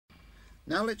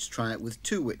Now let's try it with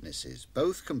two witnesses,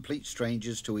 both complete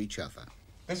strangers to each other.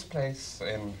 This place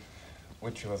in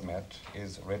which you have met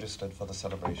is registered for the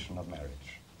celebration of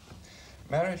marriage.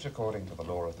 Marriage, according to the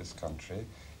law of this country,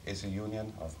 is a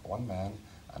union of one man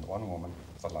and one woman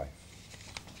for life.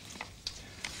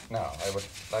 Now, I would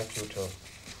like you to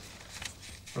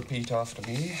repeat after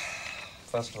me.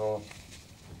 First of all,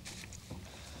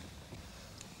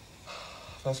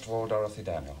 Dorothy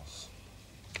Daniels.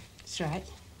 That's right.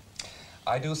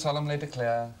 I do solemnly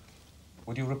declare...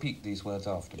 Would you repeat these words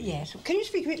after me? Yes. Can you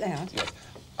speak a bit loud? Yes.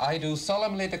 I do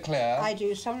solemnly declare... I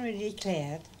do solemnly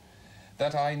declare...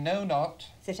 that I know not...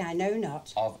 that I know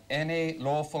not... of any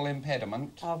lawful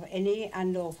impediment... of any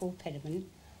unlawful impediment...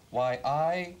 why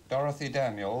I, Dorothy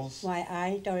Daniels... why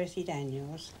I, Dorothy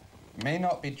Daniels... may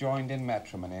not be joined in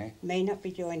matrimony... may not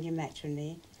be joined in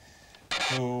matrimony...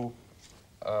 to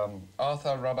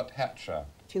Arthur Robert Hatcher.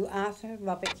 to Arthur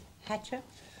Robert Hatcher.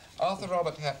 Arthur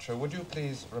Robert Hatcher, would you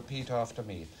please repeat after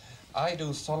me? I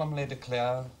do solemnly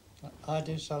declare... I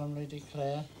do solemnly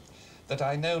declare... that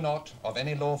I know not of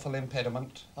any lawful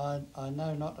impediment... I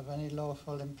know not of any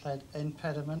lawful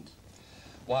impediment...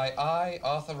 why I,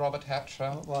 Arthur Robert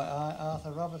Hatcher... why I,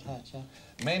 Arthur Robert Hatcher...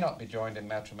 may not be joined in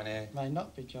matrimony... may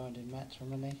not be joined in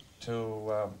matrimony...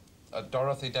 to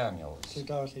Dorothy Daniels. to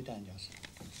Dorothy Daniels.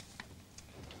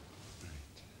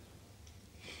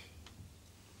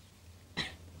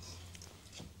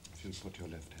 If you put your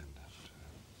left hand up.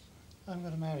 I'm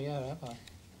going to marry her, have I?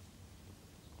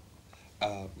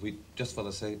 Just for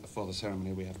the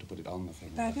ceremony, we have to put it on the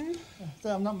finger. Pardon?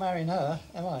 I'm not marrying her,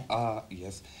 am I?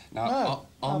 Yes. Now,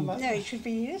 No, No, it should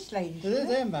be this lady.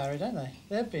 They're married, aren't they?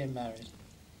 They're being married.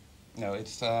 No,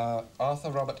 it's Arthur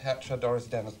Robert Hatcher,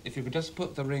 Dorothy Daniels. If you could just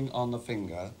put the ring on the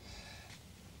finger.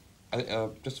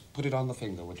 Just put it on the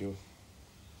finger, would you?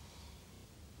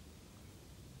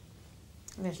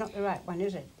 That's not the right one,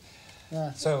 is it?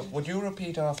 Yeah. So, would you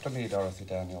repeat after me, Dorothy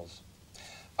Daniels?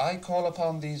 I call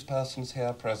upon these persons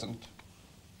here present.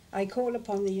 I call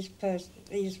upon these persons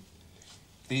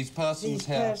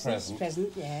here present.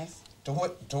 Yes.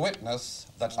 To witness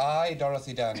that I,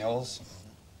 Dorothy Daniels...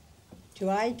 to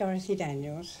I, Dorothy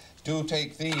Daniels... do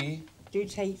take thee...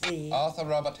 Arthur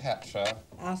Robert Hatcher...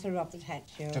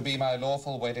 to be my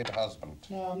lawful wedded husband.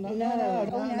 No.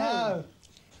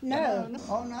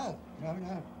 Oh, no.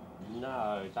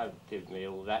 No, don't give me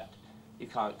all that. You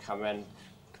can't go around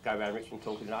Richmond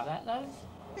talking like that, though.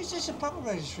 Is this a proper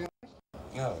registry?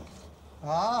 No.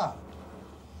 Ah.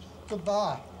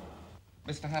 Goodbye.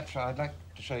 Mr. Hatcher, I'd like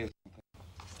to show you something.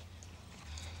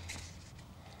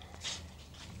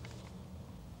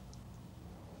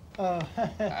 Oh.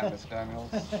 And Miss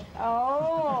Daniels.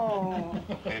 Oh.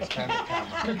 It's Candid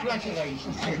camera.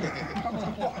 Congratulations.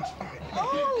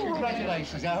 Oh.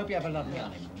 Congratulations. I hope you have a lovely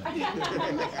honeymoon.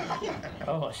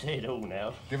 Oh, I see it all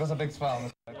now. Give us a big smile,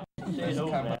 Mr. I see it all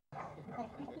now.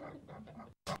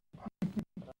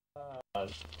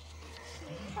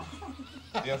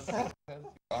 Yes,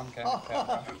 on Candid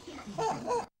camera.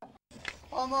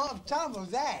 I'm out of time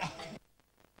with that.